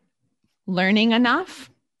not learning enough,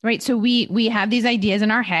 right? So we have these ideas in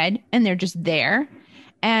our head and they're just there,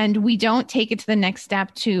 and we don't take it to the next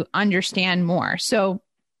step to understand more. So,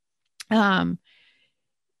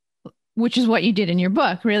 which is what you did in your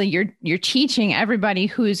book. Really, you're teaching everybody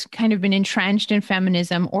who's kind of been entrenched in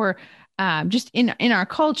feminism or just in our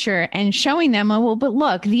culture, and showing them, oh, well, but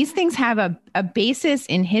look, these things have a basis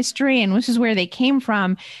in history, and this is where they came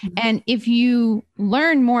from. And if you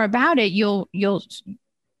learn more about it, your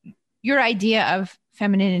idea of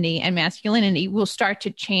femininity and masculinity will start to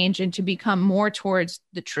change and to become more towards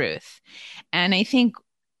the truth. And I think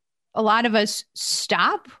a lot of us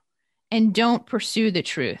stop and don't pursue the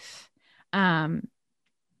truth.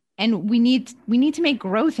 And we need to make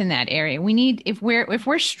growth in that area. We need, if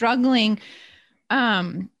we're struggling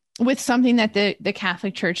with something that the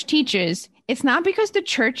Catholic Church teaches, it's not because the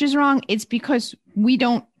church is wrong. It's because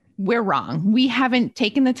we're wrong. We haven't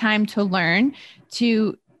taken the time to learn,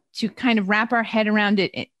 to kind of wrap our head around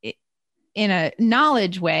it in a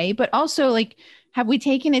knowledge way, but also, like, have we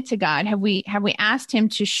taken it to God? Have we asked him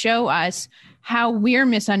to show us how we're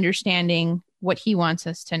misunderstanding what he wants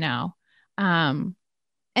us to know?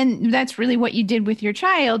 And that's really what you did with your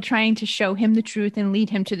child, trying to show him the truth and lead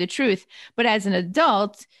him to the truth. But as an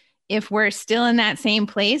adult, if we're still in that same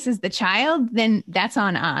place as the child, then that's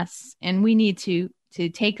on us. And we need to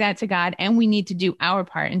take that to God, and we need to do our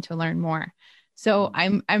part and to learn more. So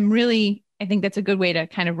I think that's a good way to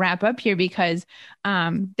kind of wrap up here, because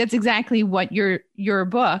that's exactly what your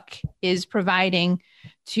book is providing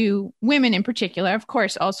to women in particular, of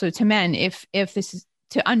course, also to men, if this is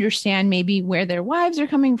to understand maybe where their wives are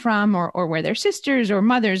coming from, or where their sisters or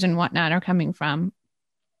mothers and whatnot are coming from.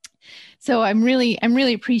 So I'm really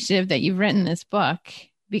appreciative that you've written this book,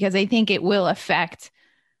 because I think it will it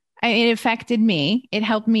affected me. It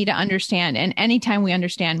helped me to understand. And anytime we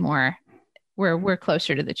understand more, we're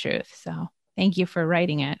closer to the truth. So thank you for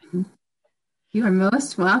writing it. You are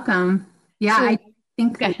most welcome. Yeah, I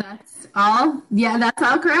think that's all. Yeah, that's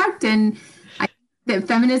all correct. And I think that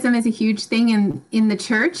feminism is a huge thing in the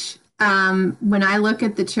church. When I look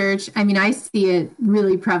at the church, I mean, I see it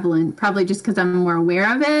really prevalent, probably just because I'm more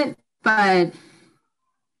aware of it. But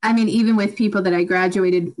I mean, even with people that I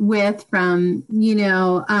graduated with from,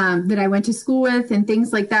 that I went to school with and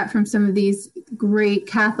things like that, from some of these great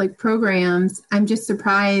Catholic programs, I'm just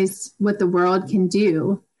surprised what the world can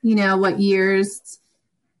do, what years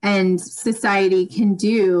and society can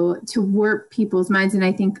do to warp people's minds. And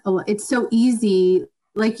I think it's so easy,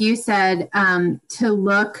 like you said, to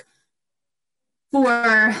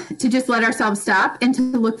just let ourselves stop and to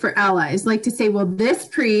look for allies, like to say, well, this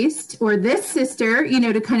priest or this sister,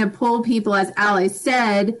 to kind of pull people as allies,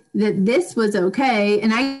 said that this was okay.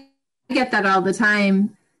 And I get that all the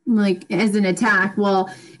time, like as an attack.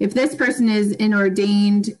 Well, if this person is an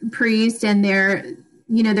ordained priest and they're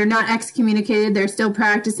not excommunicated, they're still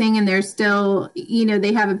practicing, and they're still,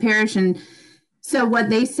 they have a parish. And so what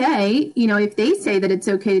they say, if they say that it's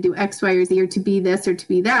okay to do X, Y, or Z, or to be this or to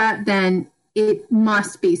be that, then it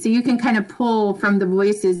must be. So you can kind of pull from the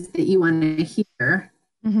voices that you want to hear.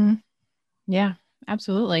 Mm-hmm. Yeah,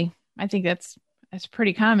 absolutely. I think that's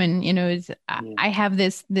pretty common. I have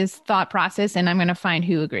this thought process, and I'm going to find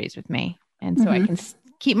who agrees with me, and so I can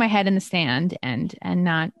keep my head in the sand and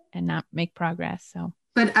not make progress. So,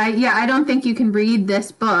 but I don't think you can read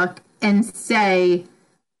this book and say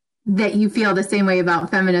that you feel the same way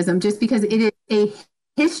about feminism, just because it is a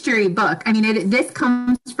history book. I mean, this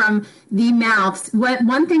comes from the mouths.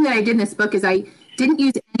 One thing that I did in this book is I didn't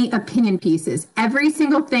use any opinion pieces. Every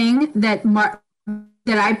single thing that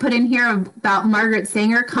I put in here about Margaret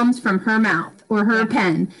Sanger comes from her mouth or her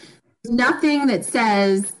pen. There's nothing that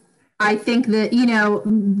says, I think that,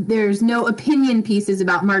 there's no opinion pieces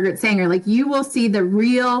about Margaret Sanger. Like, you will see the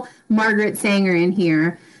real Margaret Sanger in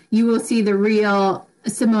here. You will see the real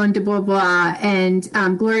Simone de Beauvoir and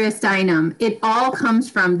Gloria Steinem. It all comes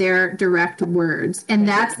from their direct words. And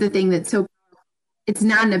that's the thing that's so, it's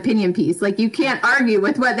not an opinion piece. Like, you can't argue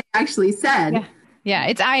with what they actually said. Yeah,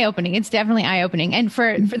 it's eye-opening. It's definitely eye-opening. And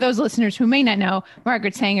for those listeners who may not know,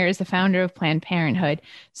 Margaret Sanger is the founder of Planned Parenthood.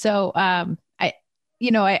 So I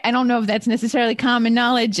don't know if that's necessarily common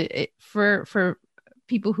knowledge for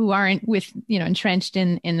people who aren't entrenched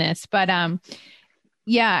in this. But I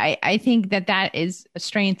think that is a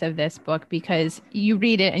strength of this book, because you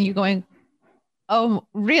read it and you're going, oh,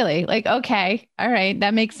 really? Like, okay, all right,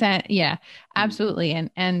 that makes sense. Yeah, absolutely.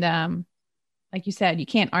 And like you said, you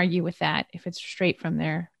can't argue with that if it's straight from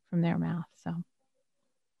their mouth.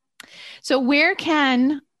 So where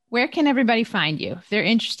can everybody find you if they're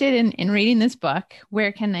interested in reading this book?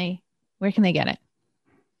 Where can they get it?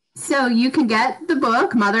 So you can get the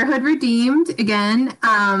book, Motherhood Redeemed, again,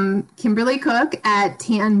 Kimberly Cook, at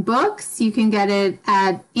Tan Books. You can get it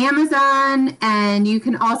at Amazon, and you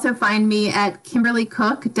can also find me at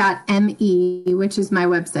kimberlycook.me, which is my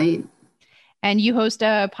website. And you host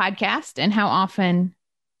a podcast, and how often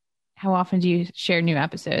do you share new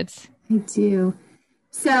episodes? I do.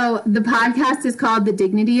 So the podcast is called The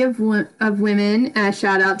Dignity of Women.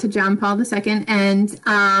 Shout out to John Paul II. And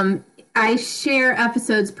I share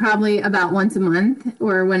episodes probably about once a month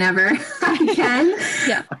or whenever I can.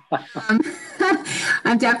 Yeah.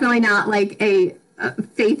 I'm definitely not like a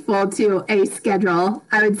faithful to a schedule,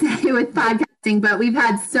 I would say, with podcasting, but we've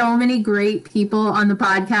had so many great people on the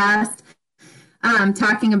podcast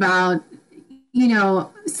talking about,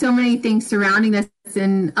 so many things surrounding this,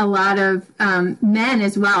 and a lot of men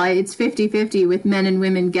as well. It's 50-50 with men and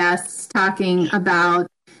women guests talking about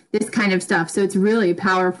this kind of stuff. So it's really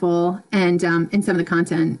powerful, and in some of the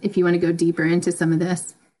content, if you want to go deeper into some of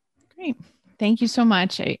this. Great. Thank you so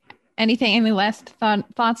much. Any last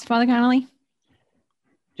thoughts, Father Connolly?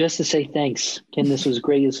 Just to say thanks, Kim. This was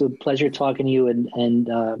great. It's a pleasure talking to you, and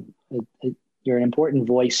you're an important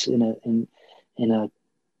voice in a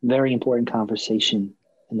very important conversation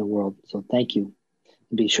in the world. So thank you.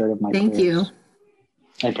 Be sure of my Thank prayers. you.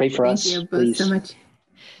 And pray for us, Thank you both please. so much.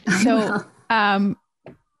 So,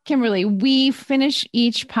 Kimberly, we finish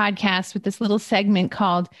each podcast with this little segment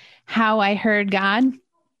called "How I Heard God."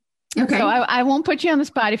 Okay. So I won't put you on the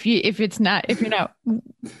spot if you don't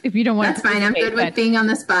want. That's fine. I'm good with being on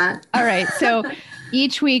the spot. All right. So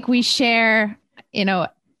each week we share,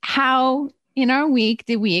 how in our week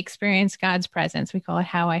did we experience God's presence? We call it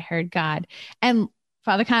 "How I Heard God." And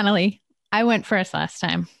Father Connolly, I went first last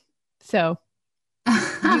time, so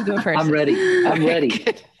you go first. I'm ready. I'm ready.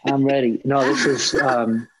 Good. I'm ready. No, this is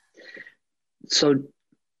so.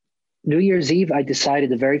 New Year's Eve, I decided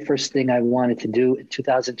the very first thing I wanted to do in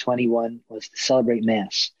 2021 was to celebrate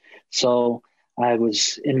Mass. So I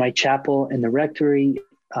was in my chapel in the rectory,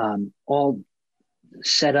 all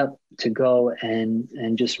set up to go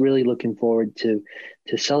and just really looking forward to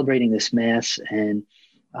celebrating this Mass. And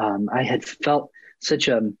I had felt such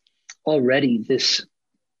already this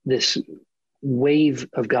wave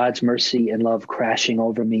of God's mercy and love crashing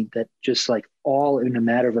over me that just like all in a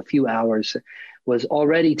matter of a few hours was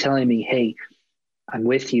already telling me, hey, I'm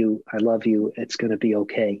with you. I love you. It's going to be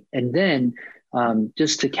okay. And then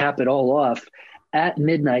just to cap it all off, at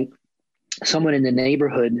midnight, someone in the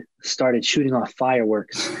neighborhood started shooting off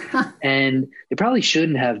fireworks. And they probably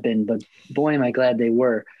shouldn't have been, but boy, am I glad they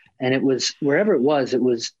were. And it was, wherever it was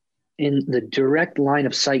in the direct line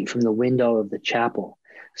of sight from the window of the chapel.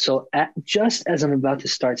 So just as I'm about to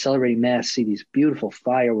start celebrating Mass, see these beautiful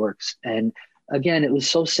fireworks. And again, it was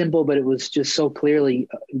so simple, but it was just so clearly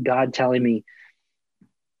God telling me,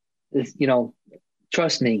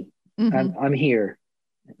 trust me, I'm here.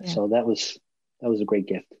 Yeah. So that was a great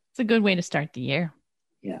gift. It's a good way to start the year.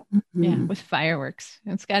 Yeah. Mm-hmm. Yeah. With fireworks.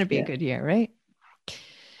 It's got to be a good year, right?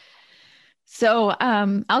 So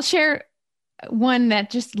I'll share one that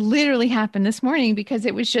just literally happened this morning because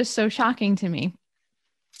it was just so shocking to me.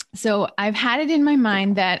 So I've had it in my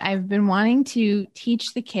mind that I've been wanting to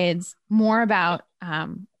teach the kids more about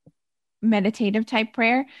meditative type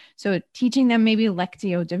prayer. So teaching them maybe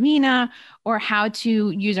Lectio Divina or how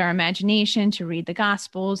to use our imagination to read the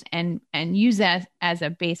Gospels and use that as a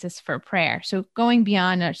basis for prayer. So going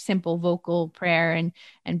beyond a simple vocal prayer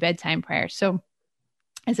and bedtime prayer. So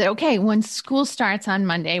I said, okay, when school starts on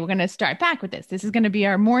Monday, we're going to start back with this. This is going to be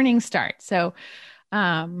our morning start. So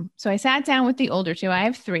I sat down with the older two. I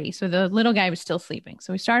have 3. So the little guy was still sleeping.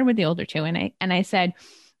 So we started with the older 2 and I said,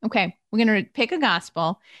 okay, we're going to pick a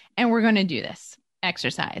gospel and we're going to do this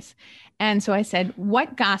exercise. And so I said,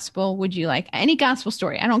 what gospel would you like? Any gospel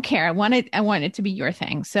story. I don't care. I want it to be your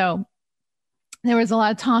thing. So there was a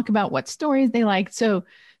lot of talk about what stories they liked. So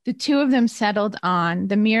the 2 of them settled on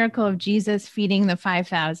the miracle of Jesus feeding the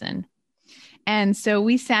 5,000. And so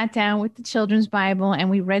we sat down with the children's Bible and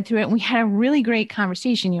we read through it and we had a really great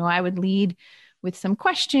conversation. I would lead with some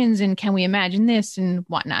questions and can we imagine this and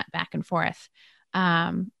whatnot back and forth.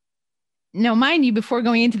 Now, mind you, before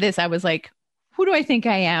going into this, I was like, who do I think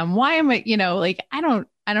I am? Why am I, I don't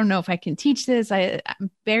know if I can teach this. I'm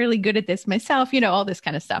barely good at this myself, all this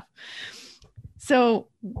kind of stuff. So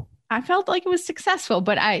I felt like it was successful,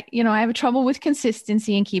 but I have trouble with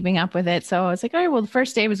consistency and keeping up with it. So I was like, all right, well, the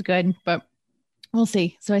first day was good, but we'll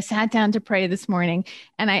see. So I sat down to pray this morning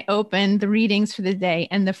and I opened the readings for the day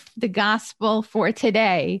and the gospel for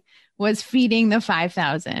today was feeding the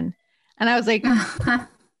 5,000. And I was like,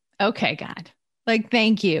 okay, God, like,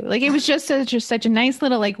 thank you. Like, it was just such a nice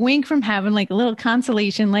little like wink from heaven, like a little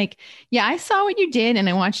consolation. Like, yeah, I saw what you did and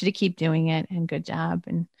I want you to keep doing it and good job.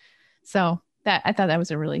 And so I thought that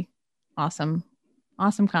was a really awesome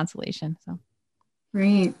consolation. So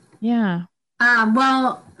great. Yeah.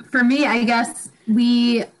 Well, for me, I guess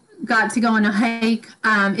we got to go on a hike.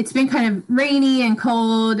 It's been kind of rainy and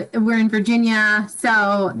cold. We're in Virginia,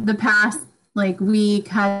 so the past week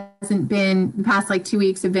hasn't been, the past 2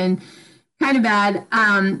 weeks have been kind of bad.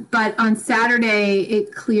 But on Saturday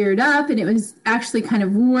it cleared up and it was actually kind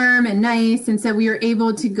of warm and nice. And so we were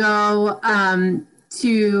able to go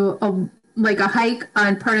to a hike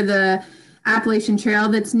on part of the Appalachian Trail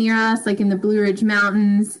that's near us, in the Blue Ridge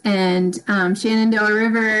Mountains and Shenandoah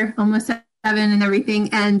River, almost 7 and everything.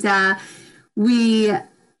 And we,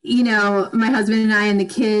 my husband and I and the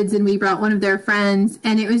kids, and we brought one of their friends,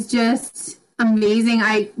 and it was just amazing.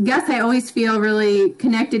 I guess I always feel really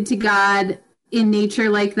connected to God in nature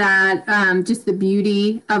like that. Just the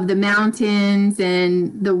beauty of the mountains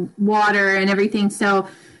and the water and everything. So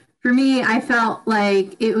for me, I felt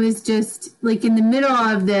like it was just in the middle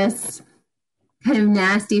of this kind of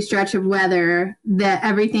nasty stretch of weather that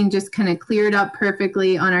everything just kind of cleared up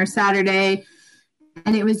perfectly on our Saturday.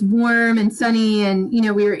 And it was warm and sunny, and,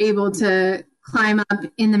 we were able to climb up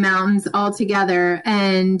in the mountains all together.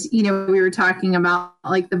 And, we were talking about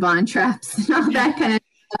the Bond traps and all that kind of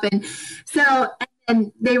stuff. And so,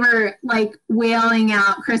 and they were wailing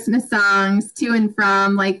out Christmas songs to and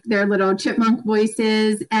from their little chipmunk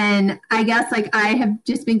voices. And I guess I have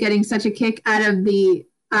just been getting such a kick out of the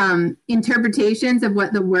interpretations of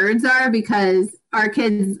what the words are, because our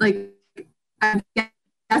kids I guess,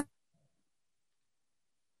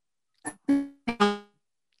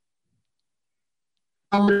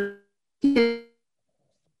 kids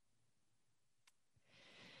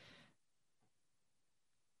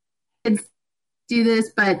do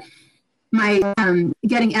this, but my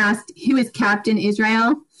getting asked who is Captain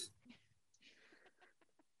Israel.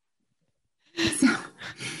 So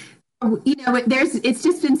it's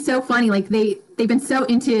just been so funny. They've been so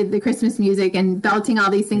into the Christmas music and belting all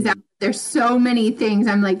these things out. There's so many things.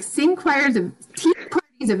 I'm sing choirs of tea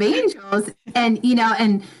parties of angels, and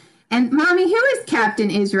and mommy, who is Captain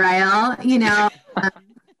Israel?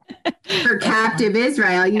 For captive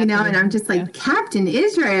Israel, and I'm just Captain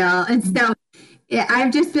Israel. And so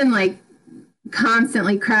I've just been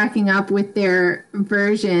constantly cracking up with their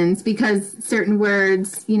versions, because certain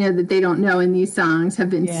words, that they don't know in these songs have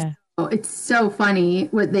been, it's so funny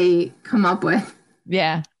what they come up with.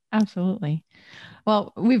 Yeah, absolutely.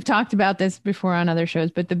 Well, we've talked about this before on other shows,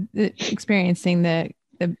 but the experiencing the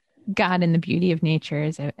God and the beauty of nature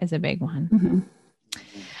is a big one. Mm-hmm.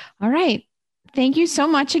 All right. Thank you so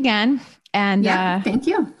much again. And thank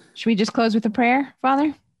you. Should we just close with a prayer,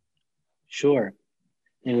 Father? Sure.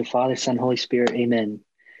 In the name of the Father, Son, Holy Spirit. Amen.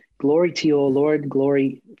 Glory to you, O Lord.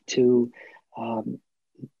 Glory to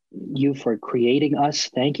you for creating us.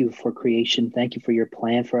 Thank you for creation. Thank you for your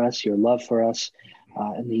plan for us, your love for us,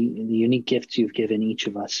 and the unique gifts you've given each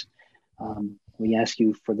of us. We ask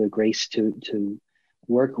you for the grace to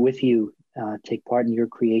work with you, take part in your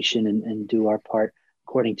creation, and do our part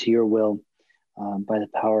according to your will, by the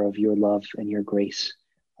power of your love and your grace,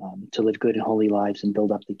 to live good and holy lives and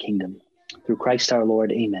build up the kingdom. Through Christ our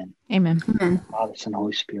Lord. Amen. Amen. Amen. Father, Son,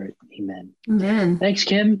 Holy Spirit. Amen. Amen. Thanks,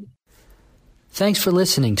 Kim. Thanks for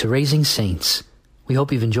listening to Raising Saints. We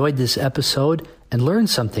hope you've enjoyed this episode and learned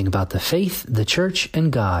something about the faith, the church, and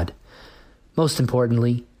God. Most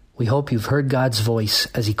importantly, we hope you've heard God's voice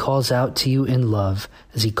as he calls out to you in love,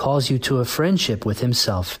 as he calls you to a friendship with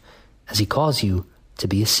himself, as he calls you to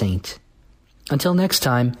be a saint. Until next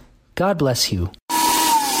time, God bless you.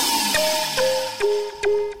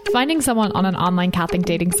 Finding someone on an online Catholic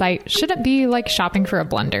dating site shouldn't be like shopping for a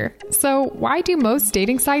blender. So why do most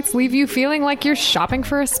dating sites leave you feeling like you're shopping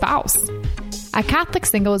for a spouse? At Catholic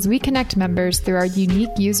Singles, we connect members through our unique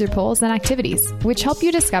user polls and activities, which help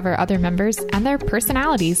you discover other members and their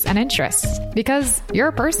personalities and interests. Because you're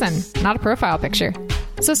a person, not a profile picture.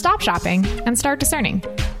 So stop shopping and start discerning.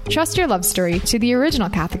 Trust your love story to the original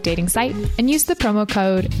Catholic dating site and use the promo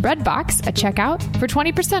code REDBOX at checkout for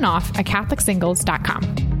 20% off at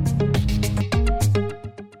CatholicSingles.com.